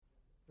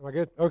Am I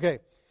good? Okay.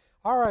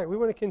 All right. We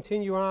want to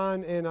continue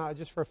on in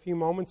just for a few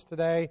moments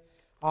today.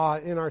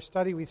 In our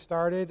study we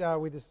started,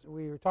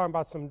 we were talking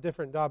about some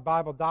different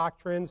Bible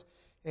doctrines,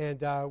 and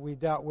we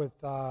dealt with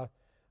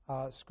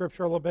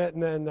Scripture a little bit,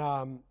 and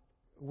then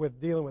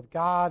with dealing with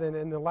God.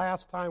 And the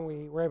last time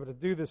we were able to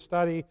do this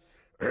study,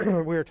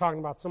 we were talking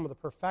about some of the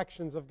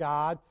perfections of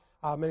God.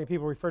 Many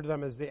people refer to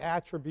them as the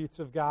attributes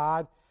of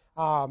God.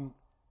 Ryrie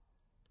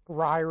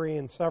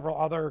and several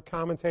other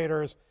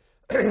commentators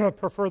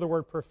prefer the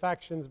word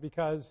perfections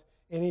because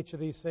in each of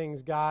these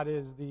things, God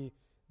is the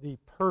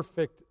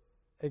perfect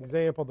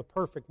example, the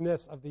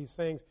perfectness of these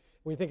things.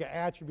 When we think of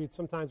attributes,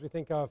 sometimes we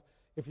think of,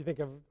 if you think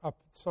of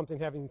something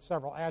having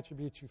several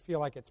attributes, you feel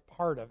like it's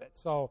part of it.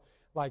 So,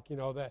 like,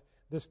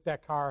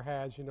 that car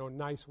has,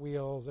 nice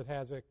wheels, it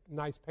has a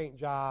nice paint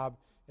job,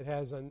 it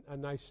has a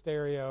nice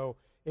stereo.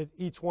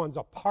 Each one's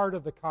a part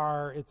of the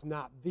car, it's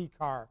not the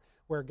car.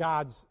 Where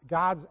God's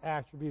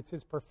attributes,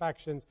 His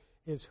perfections,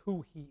 is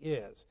who He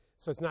is.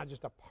 So it's not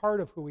just a part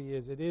of who He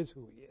is, it is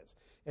who He is.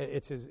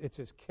 It's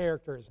His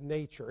character, His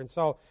nature. And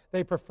so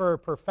they prefer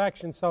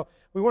perfection. So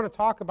we want to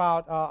talk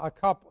about a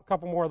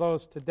couple more of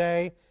those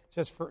today,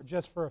 just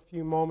for a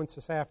few moments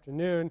this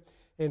afternoon.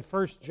 In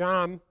 1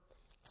 John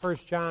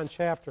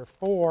chapter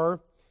 4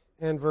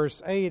 and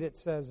verse 8, it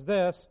says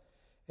this.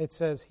 It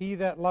says, He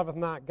that loveth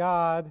not,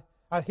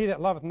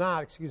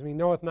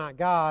 knoweth not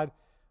God,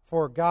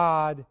 for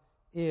God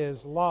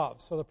is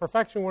love. So the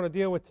perfection we want to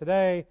deal with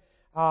today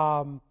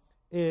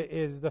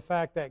is the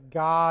fact that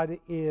God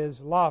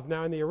is love.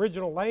 Now, in the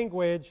original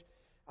language,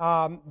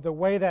 the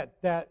way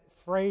that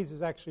phrase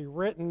is actually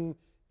written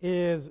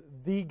is,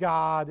 the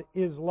God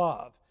is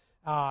love.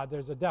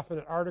 There's a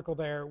definite article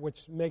there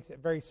which makes it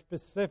very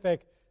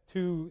specific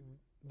to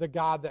the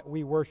God that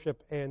we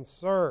worship and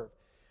serve.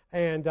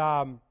 And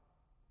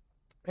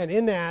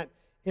in that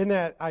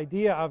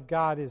idea of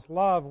God is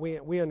love,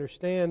 we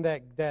understand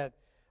that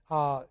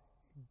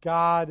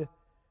God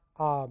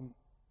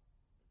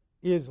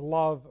is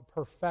love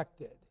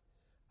perfected.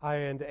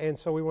 And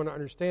so we want to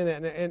understand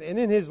that. And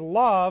in His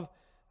love,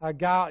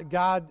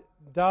 God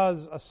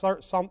does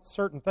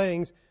certain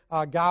things.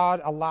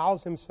 God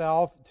allows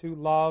Himself to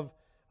love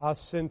a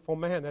sinful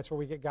man. That's where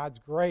we get God's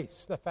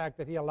grace, the fact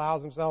that He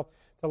allows Himself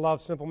to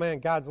love sinful man.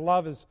 God's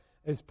love is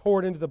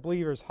poured into the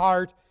believer's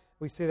heart.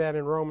 We see that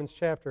in Romans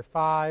chapter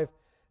 5.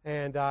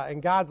 And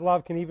God's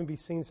love can even be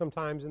seen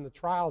sometimes in the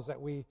trials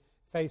that we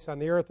face on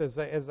the earth as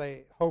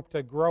they hope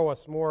to grow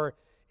us more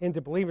into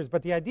believers.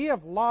 But the idea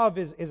of love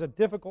is a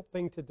difficult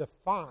thing to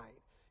define.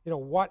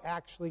 What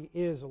actually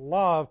is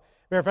love?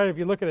 Matter of fact, if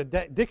you look at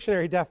a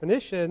dictionary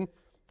definition,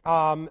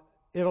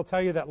 it'll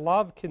tell you that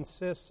love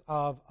consists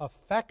of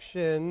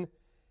affection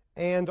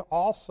and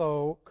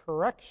also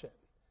correction.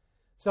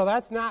 So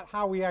that's not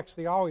how we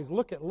actually always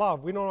look at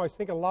love. We don't always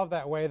think of love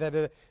that way,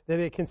 that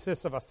it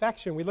consists of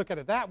affection. We look at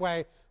it that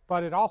way,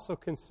 but it also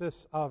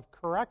consists of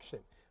correction.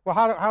 Well,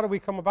 how do we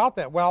come about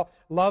that? Well,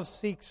 love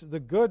seeks the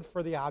good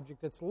for the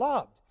object that's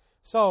loved.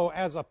 So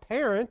as a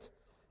parent,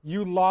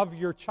 you love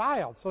your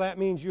child. So that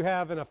means you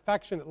have an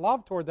affectionate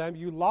love toward them.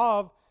 You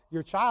love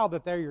your child,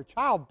 that they're your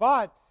child,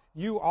 but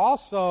you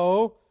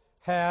also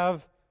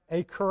have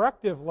a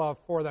corrective love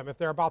for them. If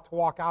they're about to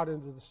walk out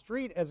into the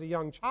street as a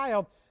young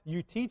child,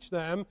 you teach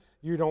them,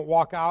 you don't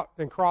walk out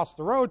and cross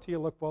the road till you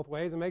look both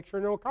ways and make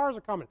sure no cars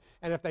are coming.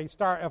 And if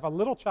a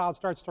little child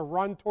starts to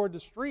run toward the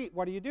street,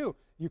 what do?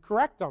 You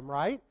correct them,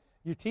 right?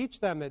 You teach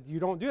them that you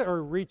don't do it,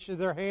 or reach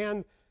their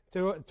hand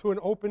to an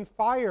open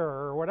fire,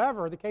 or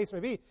whatever the case may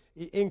be.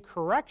 In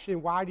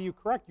correction, why do you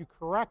correct? You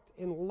correct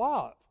in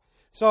love.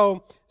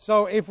 So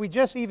if we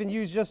just even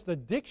use just the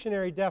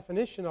dictionary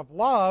definition of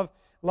love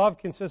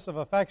consists of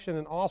affection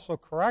and also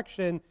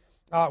correction,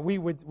 we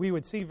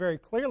would see very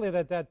clearly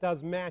that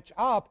does match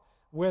up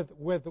with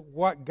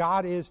what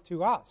God is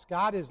to us.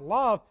 God is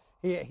love.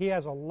 He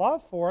has a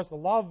love for us.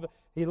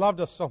 He loved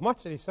us so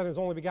much that He sent His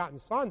only begotten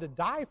Son to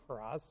die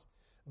for us.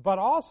 But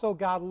also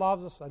God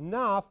loves us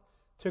enough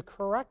to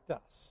correct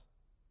us.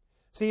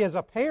 See, as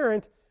a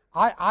parent,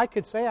 I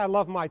could say I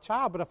love my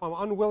child, but if I'm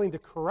unwilling to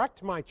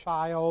correct my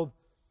child,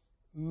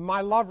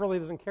 my love really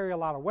doesn't carry a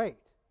lot of weight.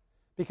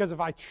 Because if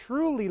I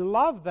truly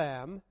love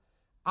them,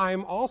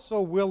 I'm also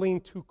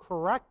willing to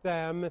correct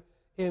them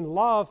in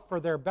love for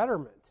their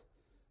betterment.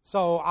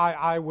 So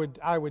I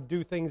would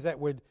do things that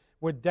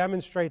would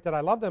demonstrate that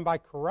I love them by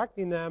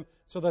correcting them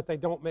so that they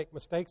don't make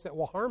mistakes that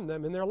will harm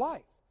them in their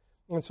life.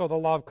 And so the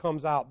love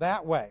comes out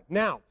that way.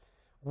 Now,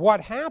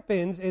 what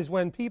happens is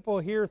when people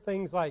hear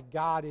things like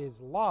God is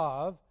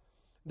love,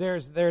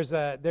 there's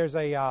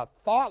a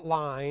thought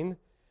line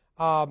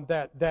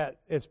that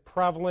is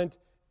prevalent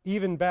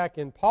even back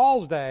in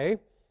Paul's day,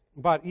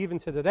 but even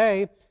to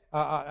today,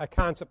 a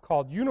concept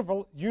called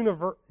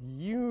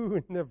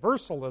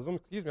universalism.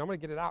 Excuse me, I'm going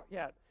to get it out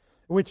yet,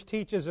 which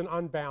teaches an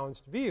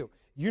unbalanced view.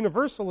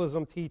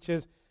 Universalism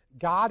teaches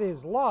God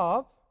is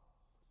love,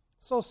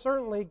 so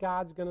certainly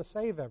God's going to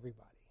save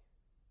everybody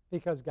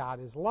because God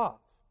is love.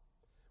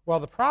 Well,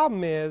 the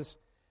problem is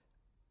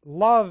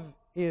love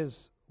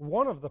is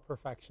one of the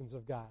perfections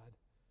of God,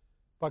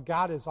 But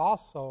God is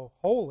also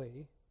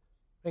holy,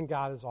 and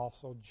God is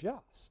also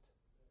just.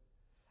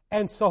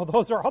 And so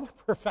those are other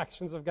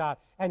perfections of God,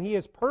 and He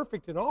is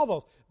perfect in all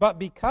those. But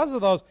because of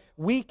those,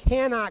 we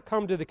cannot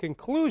come to the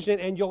conclusion,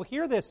 and you'll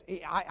hear this,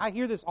 I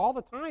hear this all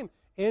the time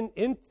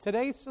in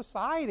today's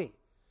society.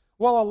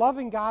 Well, a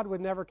loving God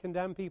would never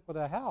condemn people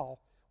to hell.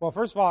 Well,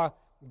 first of all,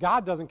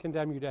 God doesn't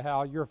condemn you to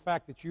hell. Your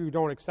fact that you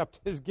don't accept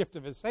His gift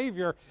of His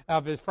Savior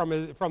from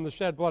the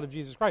shed blood of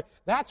Jesus Christ,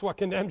 that's what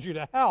condemns you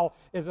to hell,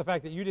 is the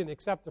fact that you didn't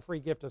accept the free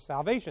gift of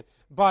salvation.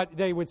 But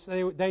they would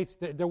say,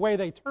 the way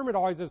they term it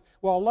always is,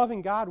 well, a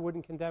loving God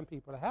wouldn't condemn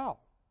people to hell.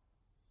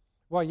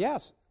 Well,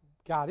 yes,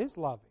 God is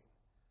loving,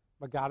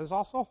 but God is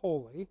also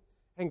holy,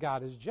 and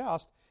God is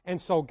just. And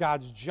so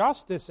God's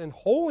justice and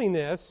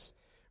holiness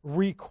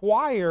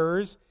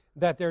requires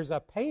that there's a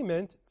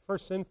payment for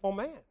sinful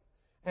man.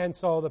 And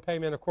so the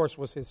payment, of course,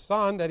 was His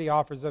Son that He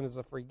offers in as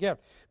a free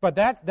gift. But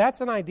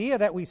that's an idea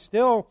that we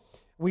still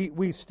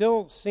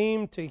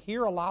seem to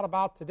hear a lot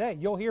about today.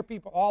 You'll hear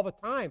people all the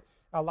time,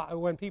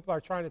 when people are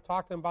trying to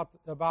talk to them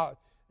about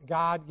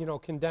God,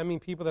 condemning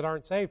people that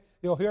aren't saved.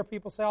 You'll hear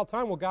people say all the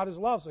time, well, God is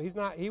love, so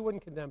He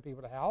wouldn't condemn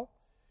people to hell.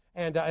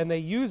 And they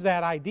use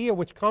that idea,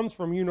 which comes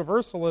from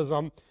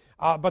universalism.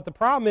 But the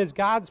problem is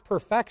God's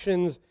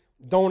perfections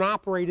don't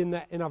operate in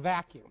a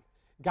vacuum.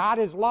 God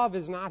is love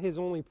is not His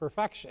only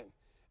perfection,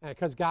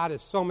 because God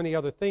is so many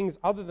other things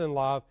other than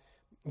love,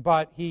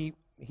 but He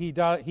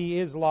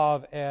is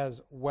love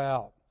as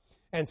well.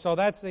 And so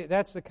that's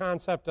the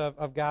concept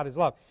of God is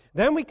love.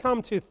 Then we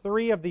come to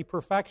three of the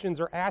perfections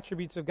or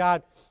attributes of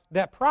God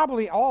that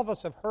probably all of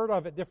us have heard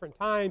of at different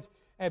times,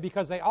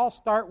 because they all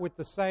start with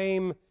the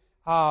same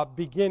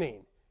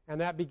beginning. And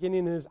that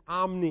beginning is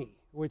omni,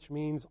 which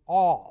means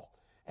all.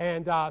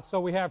 And so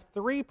we have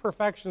three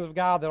perfections of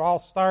God that all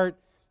start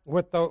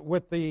with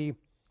the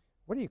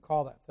what do you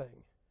call that thing?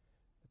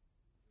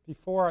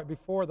 Before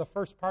the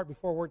first part,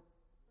 before word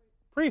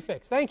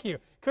prefix. Thank you.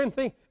 Couldn't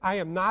think. I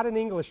am not an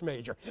English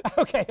major.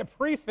 Okay, a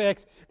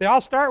prefix. They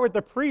all start with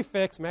the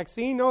prefix.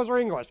 Maxine knows her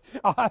English.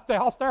 They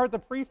all start with the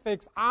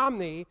prefix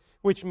omni,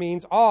 which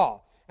means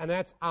all, and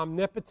that's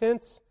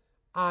omnipotence,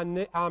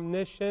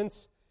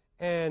 omniscience,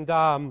 and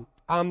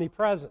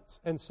omnipresence.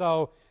 And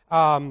so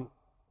we're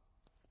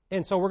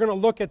going to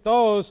look at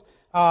those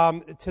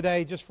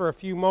today just for a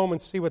few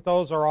moments, see what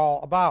those are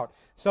all about.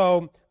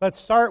 So let's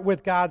start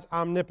with God's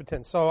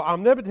omnipotence. So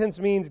omnipotence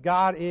means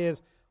God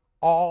is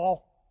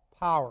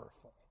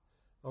all-powerful.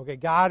 Okay,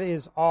 God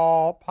is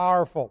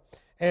all-powerful.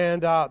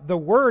 And the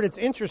word, it's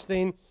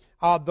interesting,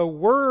 the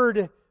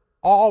word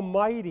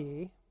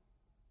almighty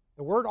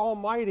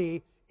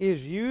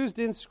is used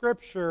in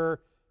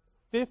Scripture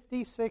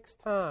 56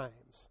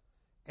 times,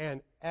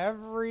 and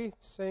every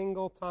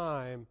single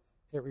time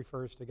it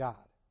refers to God.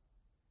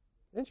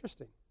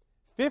 Interesting.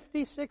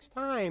 56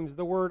 times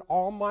the word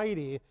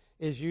almighty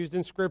is used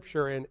in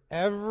Scripture, and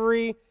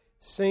every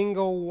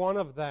single one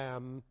of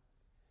them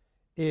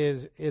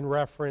is in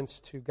reference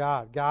to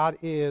God. God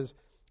is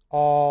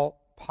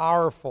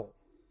all-powerful.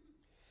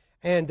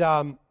 And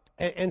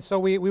so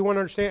we want to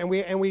understand,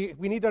 and we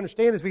need to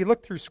understand as we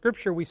look through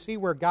Scripture, we see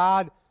where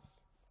God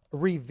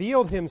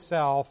revealed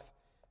Himself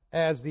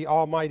as the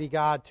Almighty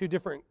God to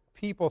different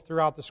people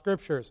throughout the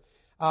Scriptures.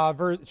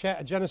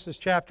 Genesis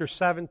chapter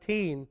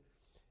 17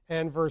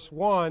 and verse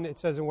 1, it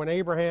says, and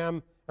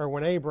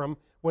when Abram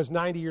was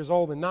 90 years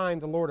old and 9,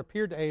 the Lord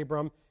appeared to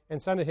Abram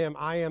and said to him,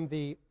 I am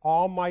the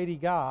Almighty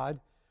God,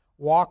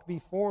 walk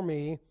before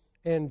me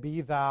and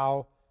be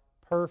thou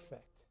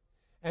perfect.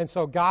 And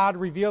so God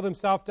revealed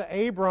Himself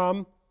to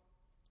Abram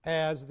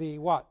as the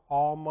what?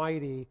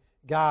 Almighty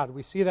God.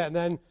 We see that, and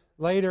then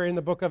later in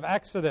the book of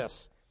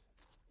Exodus,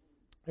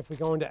 if we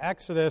go into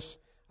Exodus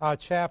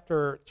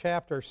chapter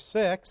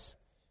 6,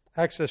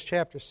 Exodus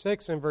chapter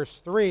 6 and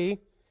verse 3,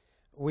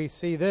 we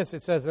see this.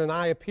 It says, and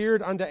I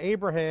appeared unto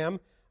Abraham,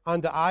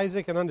 unto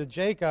Isaac, and unto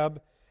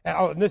Jacob.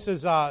 And this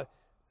is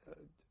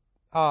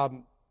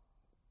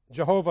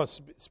Jehovah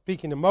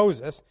speaking to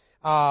Moses.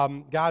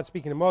 God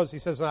speaking to Moses. He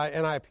says,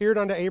 and I appeared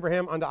unto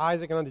Abraham, unto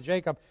Isaac, and unto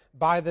Jacob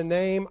by the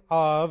name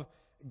of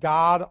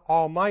God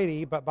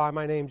Almighty, but by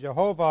my name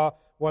Jehovah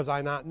was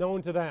I not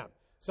known to them.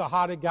 So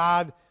how did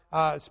God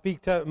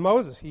speak to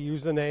Moses? He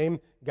used the name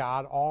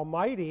God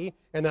Almighty,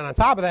 and then on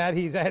top of that,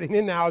 He's adding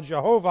in now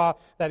Jehovah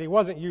that He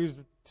wasn't used,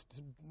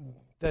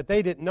 that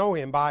they didn't know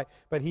Him by,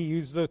 but He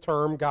used the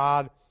term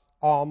God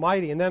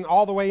Almighty. And then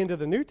all the way into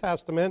the New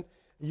Testament,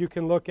 you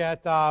can look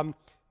at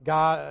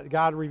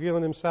God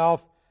revealing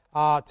Himself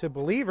to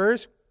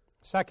believers.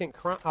 2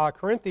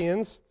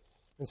 Corinthians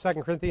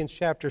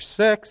chapter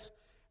 6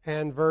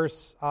 and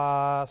verse 2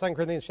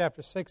 Corinthians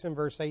chapter 6 and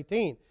verse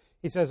 18.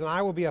 He says, and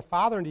I will be a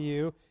father unto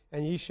you,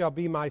 and ye shall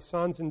be my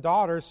sons and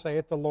daughters,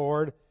 saith the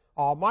Lord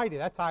Almighty.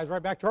 That ties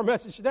right back to our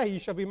message today. You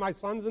shall be my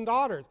sons and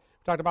daughters.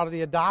 We talked about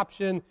the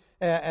adoption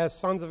as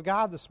sons of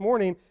God this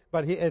morning,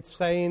 but it's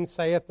saying,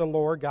 saith the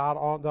Lord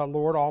God, the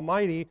Lord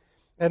Almighty.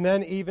 And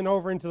then even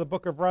over into the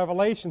book of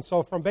Revelation.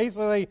 So from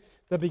basically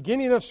the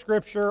beginning of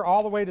Scripture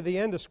all the way to the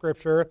end of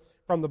Scripture,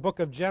 from the book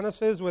of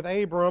Genesis with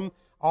Abram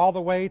all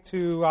the way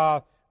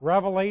to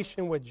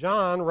Revelation with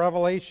John,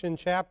 Revelation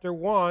chapter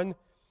 1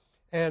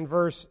 and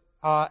verse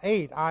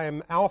 8. I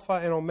am Alpha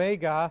and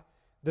Omega,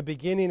 the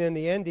beginning and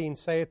the ending,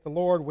 saith the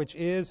Lord, which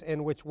is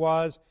and which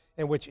was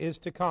and which is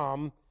to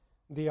come,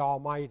 the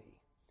Almighty.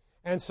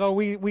 And so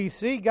we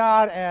see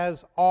God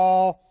as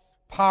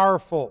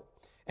all-powerful.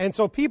 And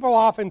so people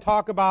often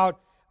talk about,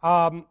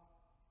 are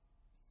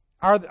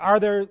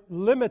there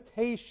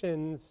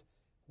limitations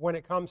when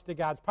it comes to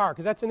God's power?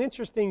 Because that's an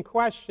interesting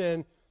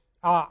question.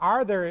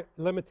 Are there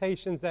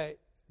limitations that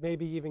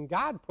maybe even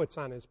God puts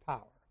on His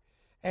power?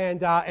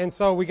 And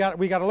so we got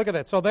to look at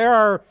that. So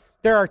there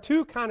are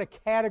two kind of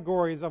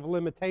categories of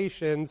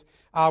limitations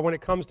when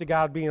it comes to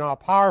God being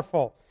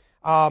all-powerful.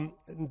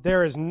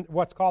 There is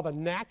what's called a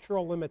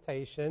natural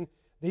limitation.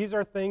 These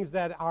are things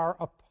that are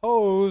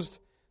opposed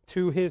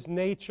to His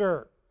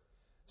nature.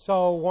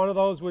 So one of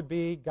those would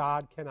be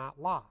God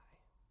cannot lie.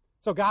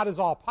 So God is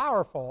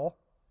all-powerful,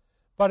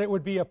 but it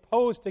would be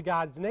opposed to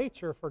God's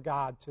nature for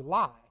God to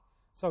lie.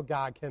 So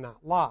God cannot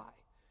lie.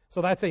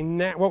 So that's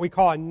what we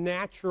call a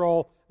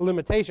natural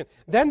limitation.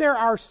 Then there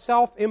are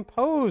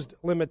self-imposed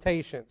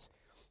limitations.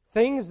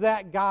 Things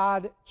that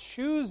God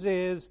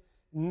chooses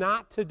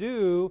not to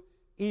do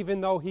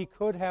even though He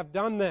could have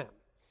done them.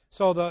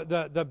 So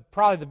the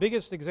probably the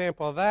biggest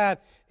example of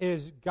that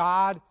is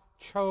God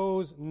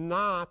chose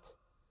not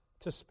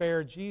to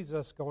spare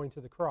Jesus going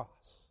to the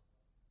cross.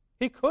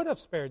 He could have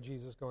spared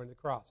Jesus going to the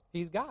cross.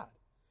 He's God.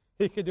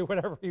 He could do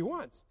whatever He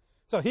wants.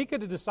 So He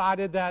could have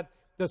decided that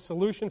the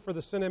solution for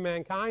the sin of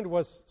mankind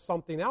was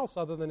something else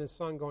other than His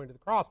Son going to the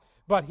cross.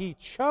 But He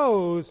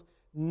chose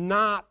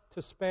not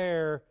to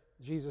spare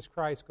Jesus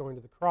Christ going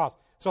to the cross.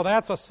 So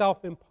that's a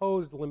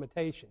self-imposed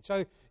limitation.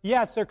 So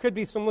yes, there could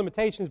be some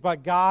limitations,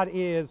 but God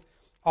is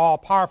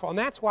all-powerful. And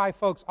that's why,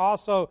 folks,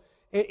 also,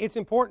 it's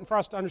important for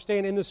us to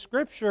understand in the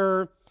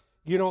Scripture,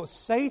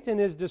 Satan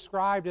is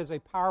described as a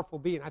powerful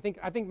being. I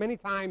think many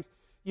times,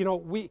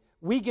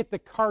 we get the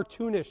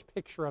cartoonish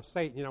picture of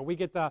Satan. We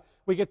get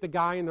the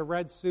guy in the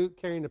red suit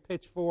carrying a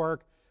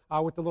pitchfork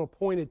with the little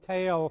pointed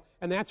tail,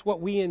 and that's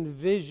what we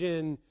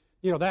envision.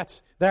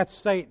 That's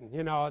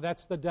Satan.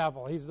 That's the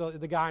devil. He's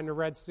the guy in the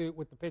red suit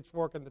with the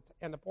pitchfork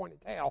and the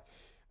pointed tail.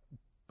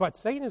 But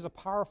Satan is a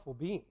powerful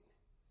being,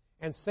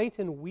 and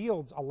Satan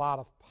wields a lot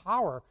of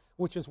power,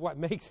 which is what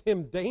makes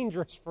him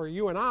dangerous for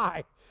you and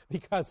I,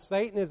 because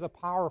Satan is a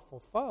powerful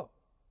foe.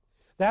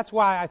 That's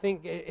why I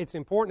think it's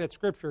important that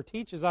Scripture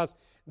teaches us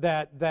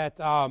that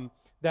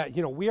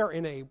we are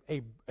in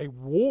a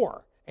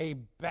war, a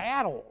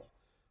battle.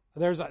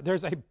 There's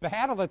a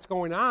battle that's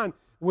going on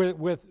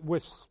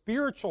with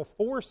spiritual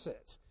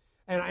forces.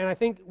 And I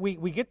think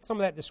we get some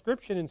of that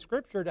description in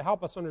Scripture to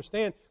help us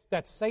understand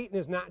that Satan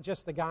is not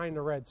just the guy in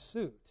the red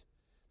suit,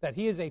 that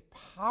he is a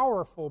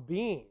powerful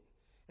being.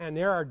 And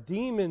there are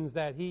demons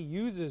that he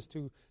uses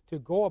to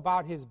go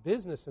about his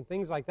business and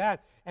things like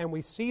that. And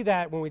we see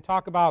that when we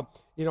talk about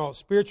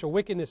spiritual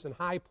wickedness in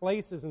high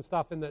places and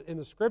stuff in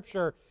the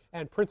Scripture,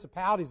 and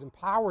principalities and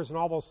powers and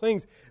all those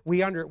things. We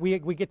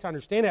get to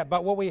understand that.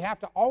 But what we have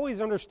to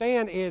always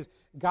understand is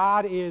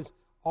God is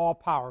all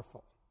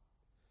powerful.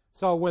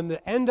 So when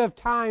the end of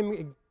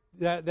time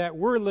that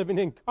we're living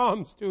in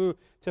comes to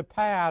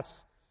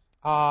pass,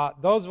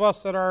 those of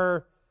us that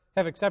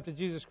have accepted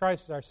Jesus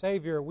Christ as our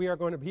Savior, we are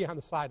going to be on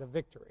the side of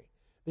victory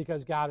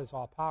because God is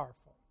all powerful.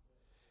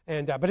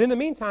 But in the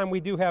meantime,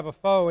 we do have a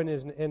foe, and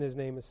his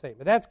name is Satan.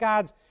 But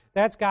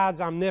that's God's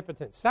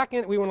omnipotence.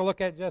 Second, we want to look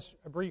at just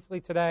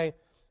briefly today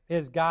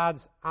is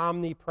God's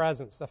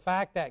omnipresence. The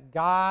fact that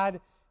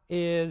God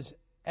is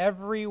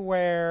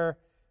everywhere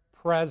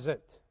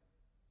present.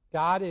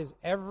 God is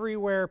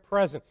everywhere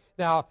present.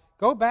 Now,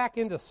 go back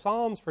into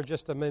Psalms for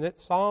just a minute.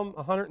 Psalm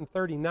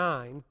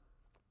 139.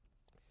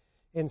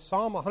 In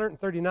Psalm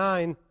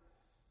 139,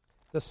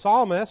 the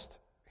psalmist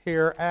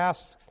here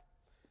asks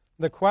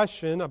the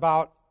question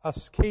about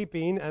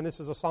escaping, and this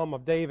is a psalm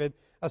of David,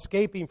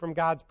 escaping from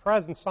God's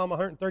presence. Psalm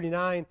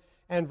 139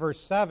 and verse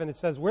 7, it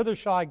says, "Whither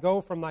shall I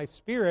go from thy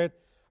spirit,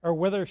 or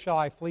whither shall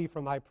I flee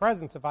from thy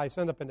presence? If I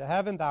ascend up into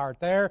heaven, thou art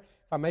there.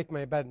 If I make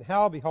my bed in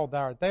hell, behold,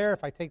 thou art there.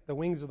 If I take the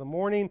wings of the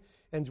morning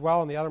and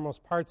dwell in the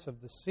uttermost parts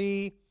of the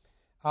sea,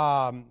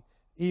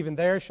 even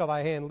there shall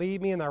thy hand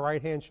lead me, and thy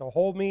right hand shall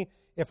hold me.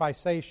 If I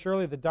say,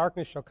 surely the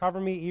darkness shall cover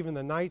me, even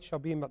the night shall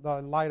be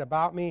the light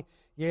about me.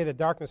 Yea, the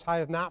darkness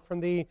hideth not from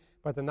thee,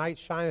 but the night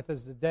shineth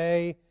as the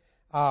day.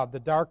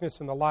 The darkness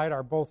and the light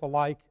are both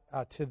alike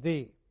to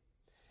thee."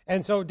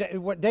 And so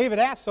what David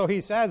asks, so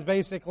he says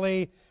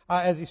basically,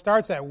 as he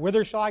starts that,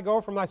 "Whither shall I go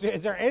from thy spirit?"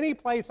 Is there any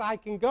place I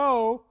can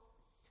go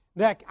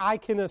that I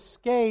can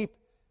escape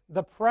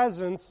the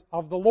presence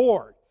of the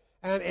Lord?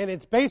 And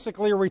it's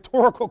basically a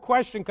rhetorical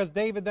question, because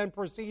David then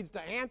proceeds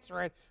to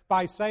answer it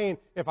by saying,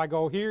 if I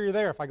go here, you're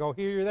there. If I go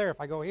here, you're there. If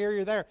I go here,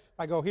 you're there. If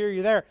I go here,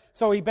 you're there.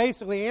 So he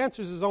basically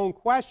answers his own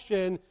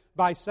question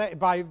by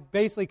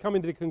basically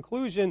coming to the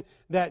conclusion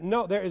that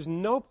no, there is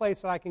no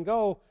place that I can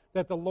go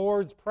that the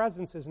Lord's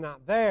presence is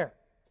not there.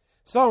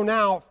 So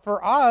now,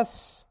 for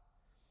us,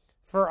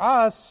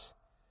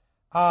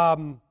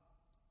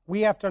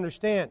 we have to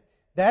understand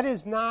that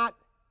is not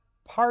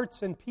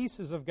parts and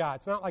pieces of God.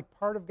 It's not like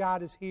part of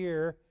God is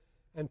here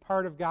and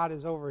part of God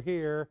is over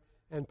here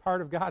and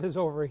part of God is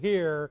over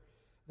here.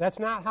 That's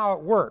not how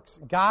it works.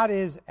 God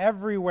is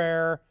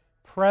everywhere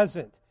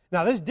present.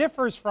 Now, this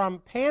differs from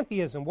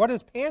pantheism. What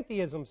does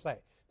pantheism say?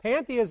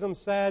 Pantheism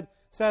says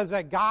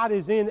that God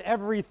is in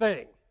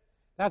everything.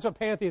 That's what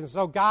pantheism is.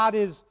 So God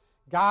is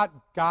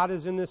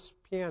in this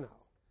piano.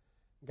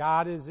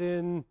 God is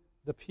in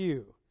the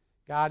pew.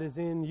 God is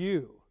in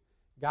you.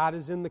 God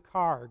is in the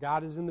car.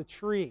 God is in the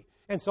tree.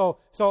 And so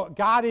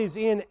God is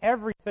in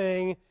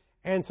everything,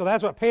 and so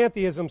that's what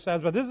pantheism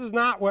says. But this is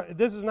not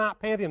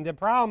pantheism. The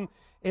problem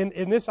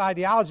in this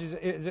ideology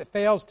is it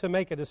fails to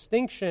make a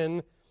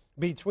distinction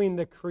between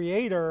the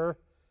Creator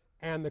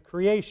and the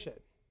creation.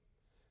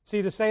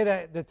 See, to say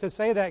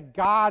that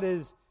God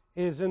is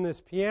in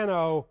this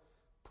piano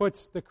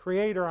puts the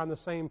Creator on the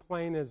same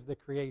plane as the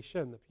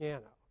creation, the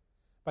piano.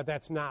 But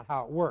that's not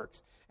how it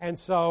works. And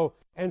so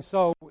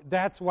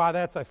that's why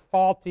that's a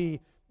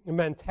faulty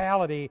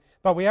mentality.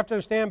 But we have to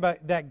understand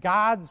that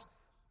God's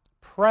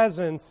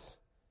presence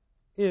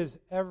is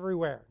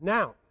everywhere.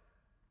 Now,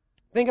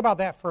 think about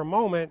that for a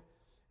moment.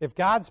 If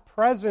God's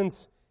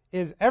presence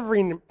is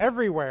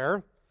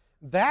everywhere,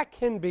 that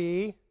can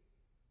be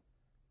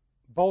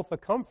both a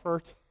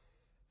comfort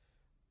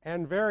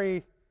and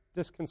very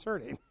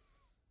disconcerting.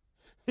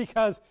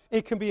 Because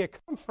it can be a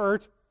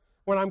comfort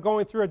when I'm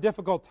going through a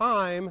difficult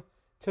time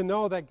to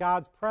know that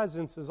God's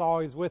presence is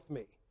always with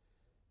me.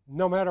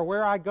 No matter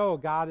where I go,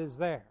 God is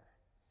there.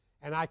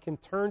 And I can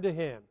turn to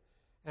Him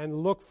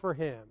and look for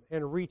Him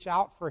and reach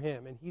out for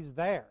Him, and He's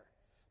there.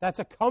 That's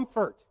a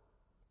comfort.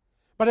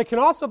 But it can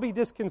also be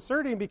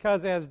disconcerting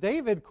because, as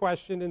David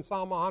questioned in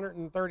Psalm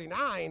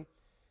 139,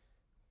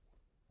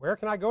 where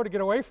can I go to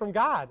get away from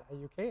God?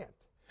 You can't.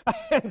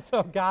 And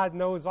so God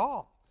knows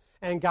all.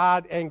 And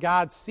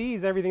God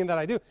sees everything that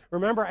I do.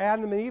 Remember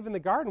Adam and Eve in the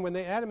garden. When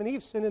Adam and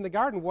Eve sinned in the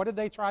garden, what did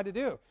they try to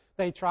do?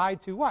 They tried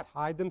to what?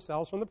 Hide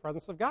themselves from the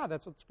presence of God.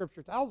 That's what the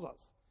Scripture tells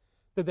us.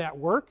 Did that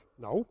work?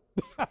 No,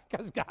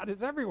 because God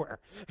is everywhere.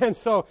 And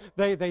so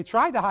they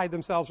tried to hide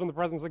themselves from the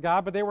presence of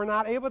God, but they were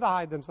not able to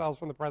hide themselves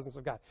from the presence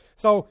of God.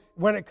 So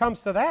when it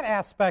comes to that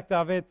aspect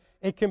of it,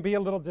 it can be a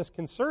little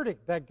disconcerting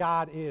that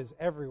God is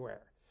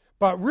everywhere.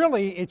 But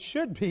really, it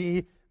should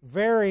be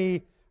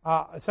very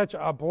such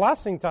a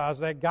blessing to us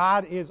that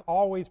God is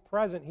always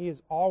present. He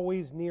is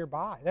always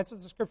nearby. That's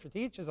what the Scripture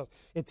teaches us.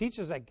 It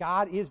teaches that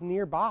God is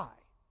nearby.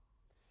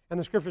 And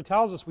the Scripture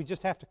tells us we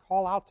just have to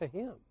call out to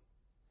Him.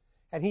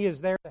 And He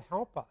is there to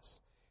help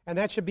us. And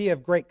that should be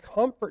of great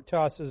comfort to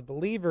us as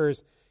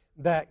believers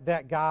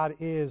that God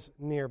is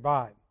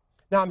nearby.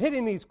 Now, I'm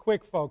hitting these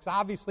quick, folks.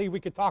 Obviously, we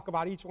could talk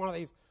about each one of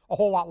these a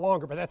whole lot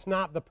longer, but that's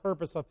not the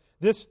purpose of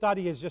this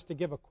study. Is just to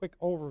give a quick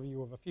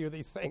overview of a few of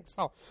these things.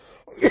 So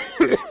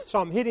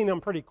I'm hitting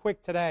them pretty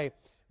quick today.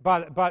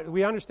 But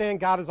we understand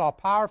God is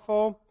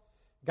all-powerful.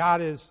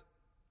 God is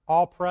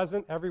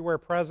all-present, everywhere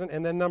present.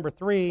 And then number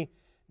 3,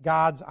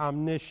 God's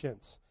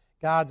omniscience.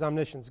 God's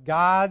omniscience.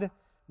 God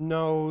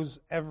knows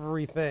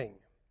everything.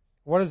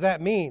 What does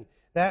that mean?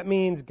 That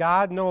means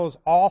God knows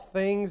all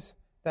things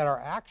that are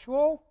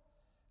actual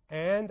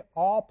and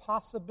all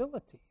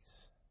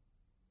possibilities.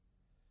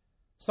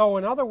 So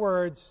in other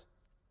words,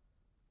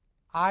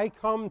 I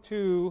come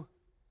to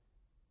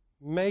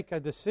make a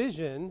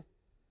decision,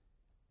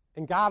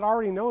 and God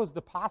already knows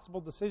the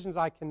possible decisions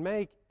I can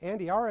make, and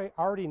He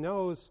already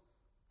knows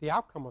the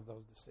outcome of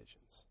those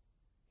decisions.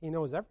 He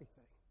knows everything.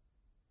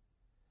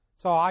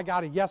 So I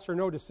got a yes or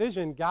no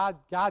decision.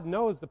 God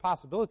knows the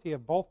possibility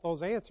of both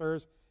those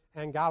answers,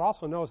 and God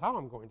also knows how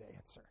I'm going to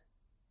answer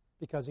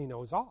because He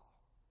knows all.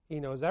 He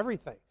knows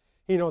everything.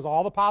 He knows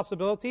all the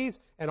possibilities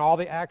and all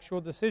the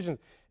actual decisions.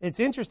 It's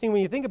interesting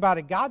when you think about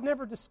it, God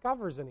never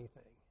discovers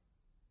anything.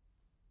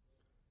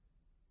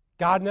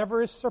 God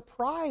never is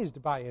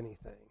surprised by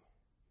anything.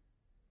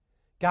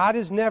 God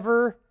is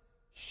never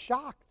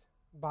shocked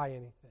by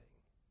anything.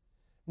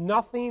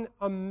 Nothing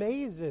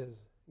amazes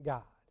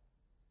God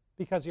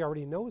because He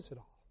already knows it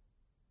all.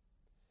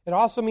 It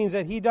also means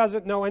that He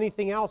doesn't know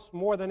anything else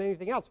more than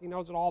anything else. He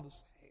knows it all the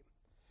same.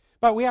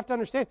 But we have to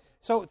understand.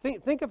 So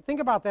think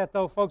about that,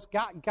 though, folks.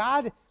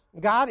 God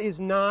is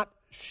not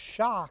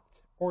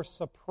shocked or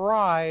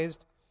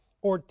surprised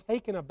or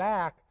taken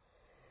aback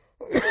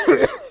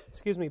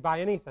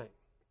by anything.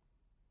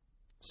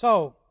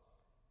 So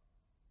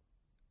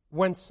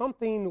when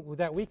something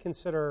that we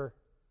consider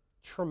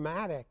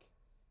traumatic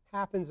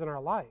happens in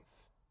our life,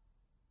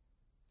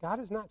 God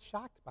is not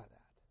shocked by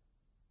that.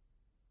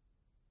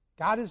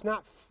 God is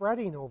not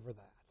fretting over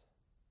that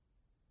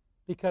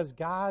because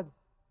God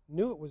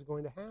knew it was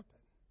going to happen.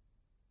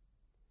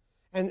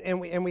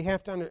 And we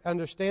have to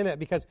understand that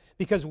because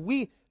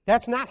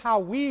that's not how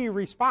we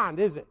respond,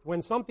 is it?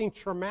 When something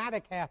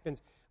traumatic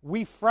happens,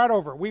 we fret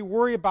over it, we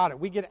worry about it,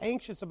 we get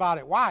anxious about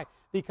it. Why?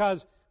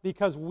 Because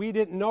because we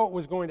didn't know it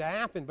was going to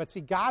happen. But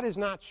see, God is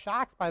not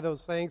shocked by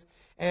those things,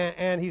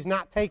 and He's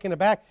not taken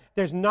aback.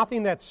 There's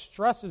nothing that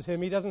stresses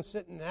Him. He doesn't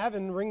sit in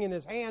heaven wringing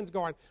His hands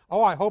going,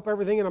 oh, I hope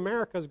everything in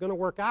America is going to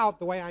work out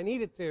the way I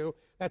need it to.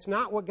 That's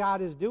not what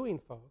God is doing,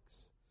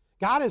 folks.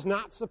 God is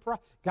not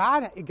surprised.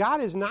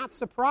 God is not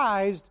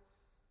surprised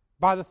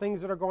by the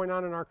things that are going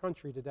on in our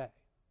country today.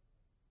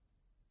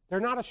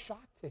 They're not a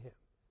shock to Him.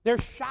 They're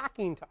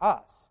shocking to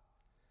us.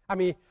 I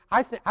mean,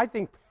 I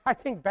think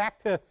back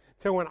to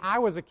when I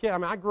was a kid. I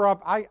mean, I grew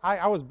up.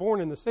 I was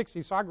born in the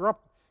 '60s, so I grew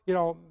up,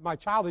 my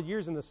childhood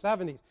years in the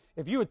 '70s.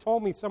 If you had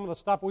told me some of the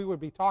stuff we would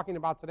be talking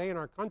about today in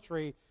our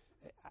country,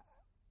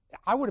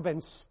 I would have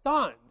been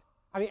stunned.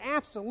 I mean,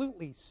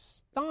 absolutely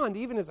stunned,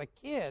 even as a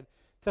kid,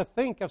 to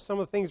think of some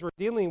of the things we're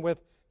dealing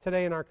with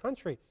today in our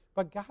country.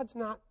 But God's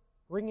not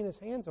wringing His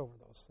hands over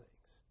those things.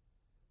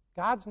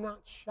 God's not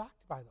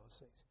shocked by those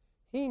things.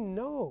 He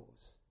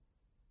knows,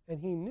 and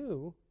He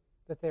knew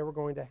that they were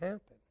going to happen.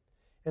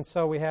 And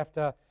so we have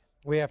to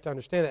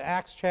understand that.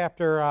 Acts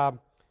chapter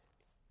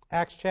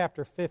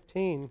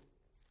 15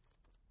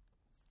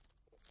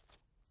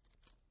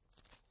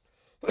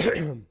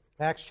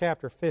 Acts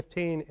chapter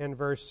 15 and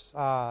verse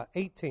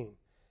 18.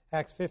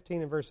 Acts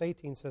 15 and verse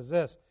 18 says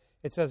this.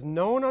 It says,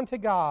 known unto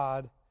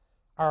God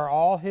are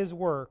all His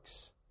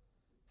works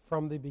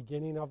from the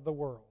beginning of the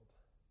world.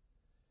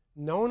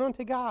 Known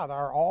unto God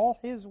are all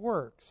His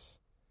works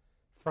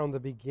from the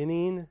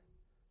beginning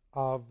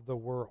of the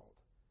world.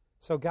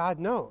 So God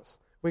knows.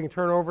 We can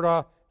turn over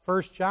to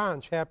 1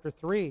 John chapter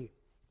 3.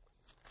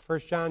 1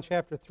 John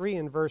chapter 3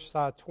 and verse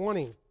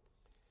 20.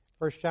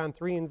 1 John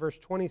 3 and verse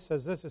 20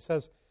 says this. It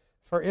says,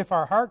 for if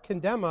our heart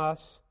condemn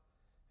us,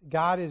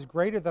 God is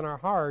greater than our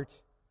heart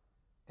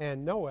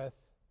and knoweth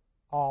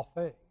all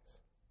things.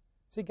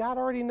 See, God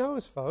already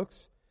knows,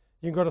 folks.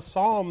 You can go to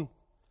Psalm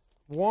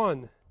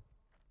 1.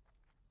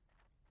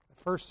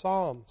 First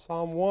Psalm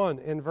 1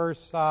 and verse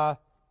 6.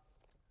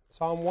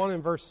 Psalm 1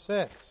 and verse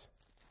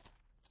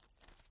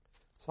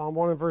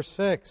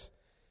 6.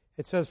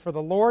 It says, for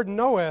the Lord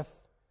knoweth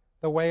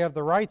the way of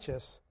the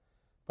righteous,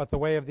 but the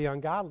way of the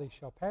ungodly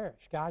shall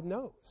perish. God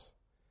knows.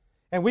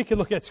 And we can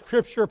look at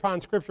Scripture upon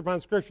Scripture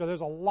upon Scripture.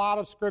 There's a lot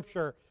of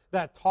Scripture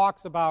that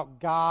talks about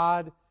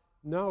God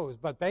knows.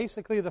 But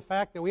basically the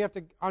fact that we have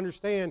to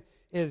understand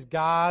is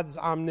God's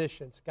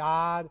omniscience.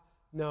 God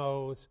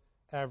knows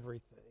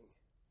everything.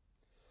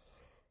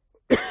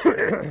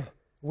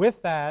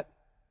 With that,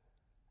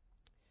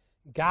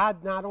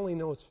 God not only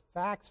knows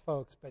facts,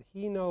 folks, but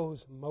He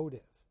knows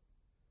motive.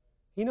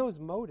 He knows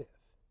motive.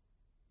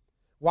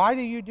 Why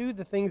do you do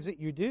the things that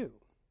you do?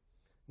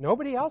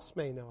 Nobody else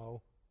may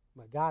know,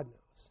 but God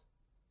knows.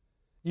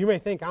 You may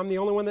think, I'm the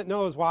only one that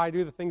knows why I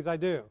do the things I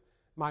do.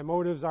 My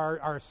motives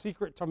are a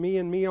secret to me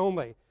and me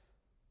only.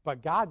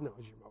 But God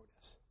knows your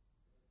motives.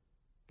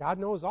 God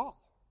knows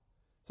all.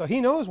 So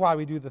He knows why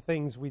we do the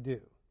things we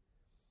do.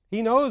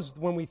 He knows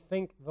when we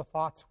think the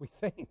thoughts we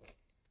think.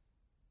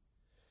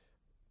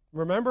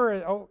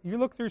 Remember, you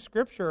look through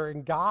Scripture,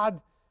 and God,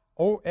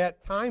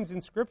 at times in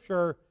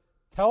Scripture,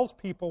 tells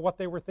people what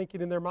they were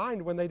thinking in their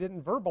mind when they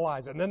didn't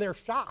verbalize it. And then they're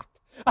shocked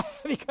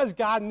because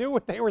God knew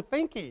what they were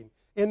thinking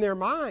in their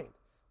mind.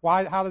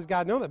 Why? How does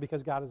God know that?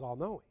 Because God is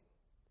all-knowing.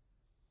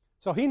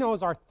 So He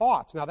knows our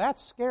thoughts. Now,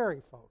 that's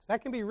scary, folks.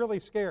 That can be really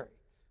scary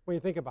when you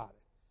think about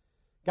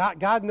it.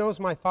 God knows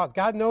my thoughts.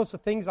 God knows the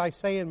things I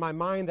say in my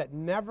mind that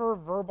never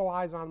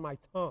verbalize on my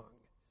tongue.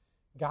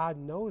 God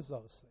knows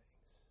those things.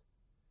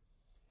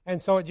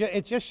 And so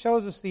it just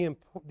shows us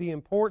the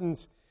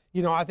importance.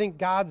 I think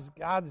God's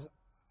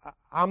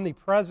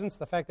omnipresence,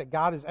 the fact that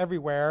God is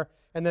everywhere,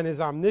 and then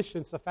His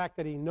omniscience, the fact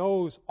that He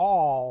knows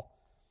all.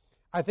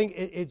 I think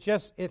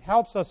it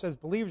helps us as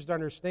believers to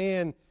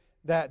understand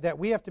that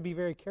we have to be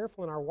very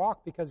careful in our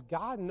walk because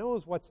God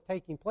knows what's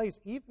taking place,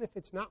 even if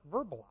it's not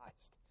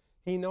verbalized.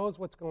 He knows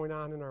what's going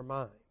on in our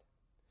mind.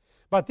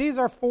 But these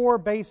are four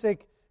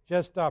basic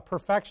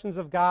perfections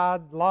of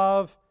God: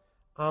 love,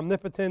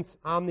 omnipotence,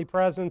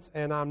 omnipresence,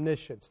 and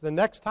omniscience. The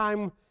next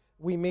time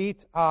we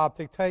meet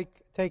to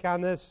take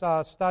on this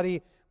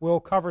study, we'll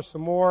cover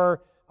some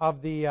more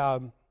of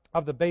the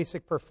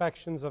basic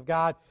perfections of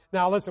God.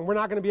 Now, listen, we're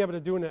not going to be able to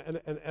do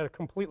a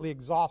completely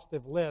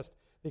exhaustive list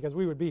because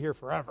we would be here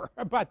forever.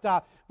 But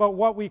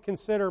what we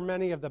consider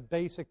many of the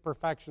basic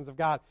perfections of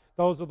God,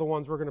 those are the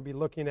ones we're going to be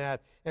looking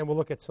at, and we'll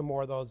look at some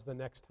more of those the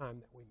next time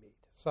that we meet.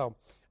 So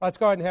let's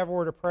go ahead and have a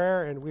word of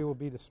prayer, and we will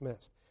be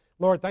dismissed.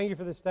 Lord, thank You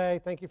for this day.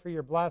 Thank You for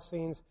Your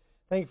blessings.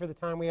 Thank You for the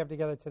time we have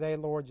together today.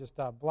 Lord, just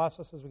bless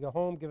us as we go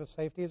home. Give us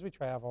safety as we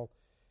travel.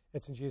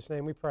 It's in Jesus'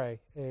 name we pray.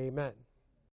 Amen.